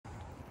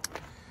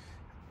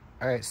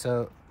All right,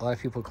 so a lot of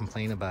people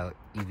complain about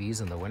EVs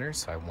in the winter,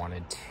 so I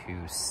wanted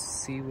to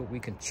see what we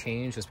can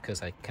change just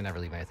because I can never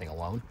leave anything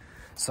alone.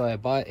 So I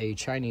bought a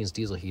Chinese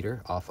diesel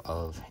heater off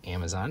of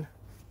Amazon.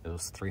 It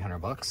was 300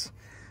 bucks.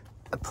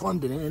 I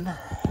plumbed it in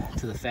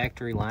to the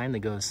factory line that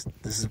goes,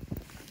 this is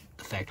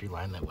the factory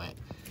line that went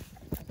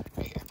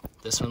right here.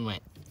 This one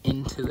went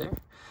into there.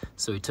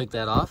 So we took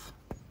that off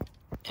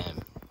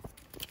and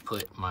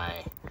put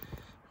my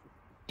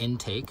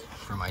intake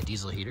for my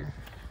diesel heater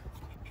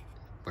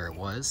where it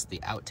was. The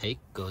outtake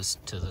goes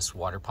to this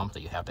water pump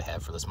that you have to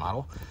have for this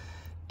model,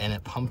 and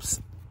it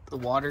pumps the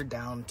water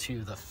down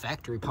to the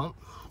factory pump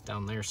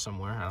down there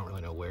somewhere. I don't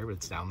really know where, but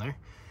it's down there.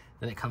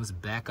 Then it comes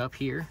back up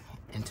here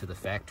into the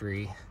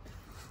factory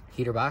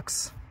heater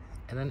box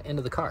and then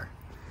into the car.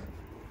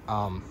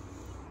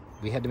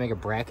 We had to make a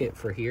bracket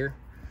for here.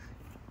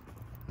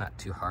 Not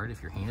too hard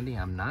if you're handy.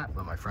 I'm not,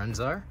 but my friends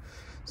are.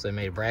 So I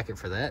made a bracket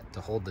for that to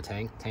hold the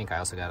tank. I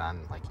also got on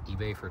like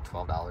eBay for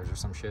 $12 or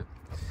some shit.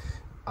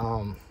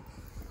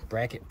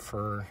 Bracket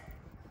for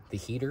the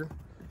heater,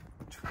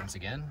 which once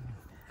again,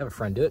 have a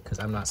friend do it because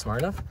I'm not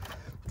smart enough.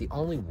 The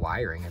only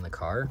wiring in the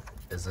car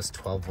is this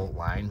 12-volt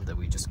line that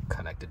we just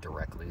connected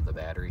directly to the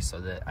battery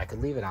so that I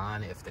could leave it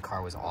on if the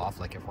car was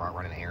off, like if we're out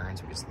running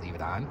errands, we just leave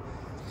it on.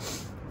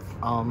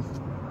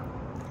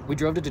 We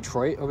drove to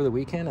Detroit over the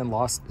weekend and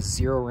lost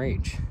 0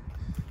 range.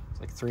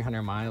 It's like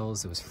 300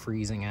 miles. It was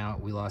freezing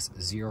out. We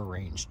lost 0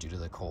 range due to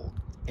the cold.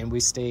 And we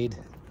stayed,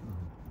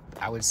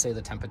 I would say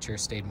the temperature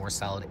stayed more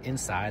solid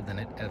inside than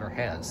it ever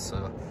has.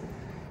 So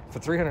for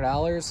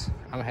 $300,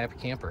 I'm a happy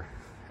camper.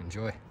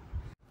 Enjoy.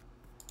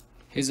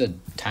 Here's a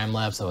time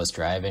lapse I was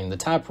driving. The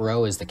top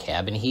row is the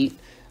cabin heat.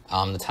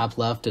 The top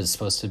left is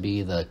supposed to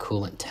be the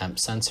coolant temp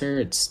sensor.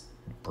 It's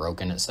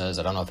broken, it says.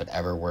 I don't know if it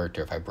ever worked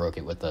or if I broke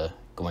it with the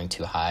going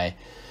too high.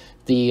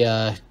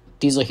 The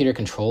diesel heater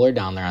controller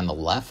down there on the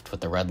left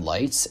with the red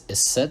lights is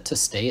set to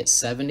stay at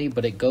 70,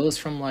 but it goes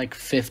from like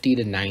 50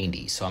 to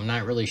 90. So I'm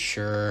not really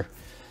sure.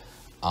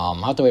 I'll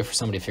have to wait for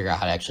somebody to figure out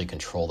how to actually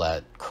control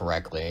that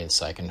correctly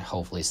so I can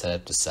hopefully set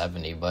it to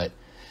 70, but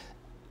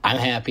I'm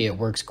happy. It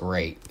works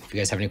great. If you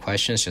guys have any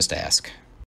questions, just ask.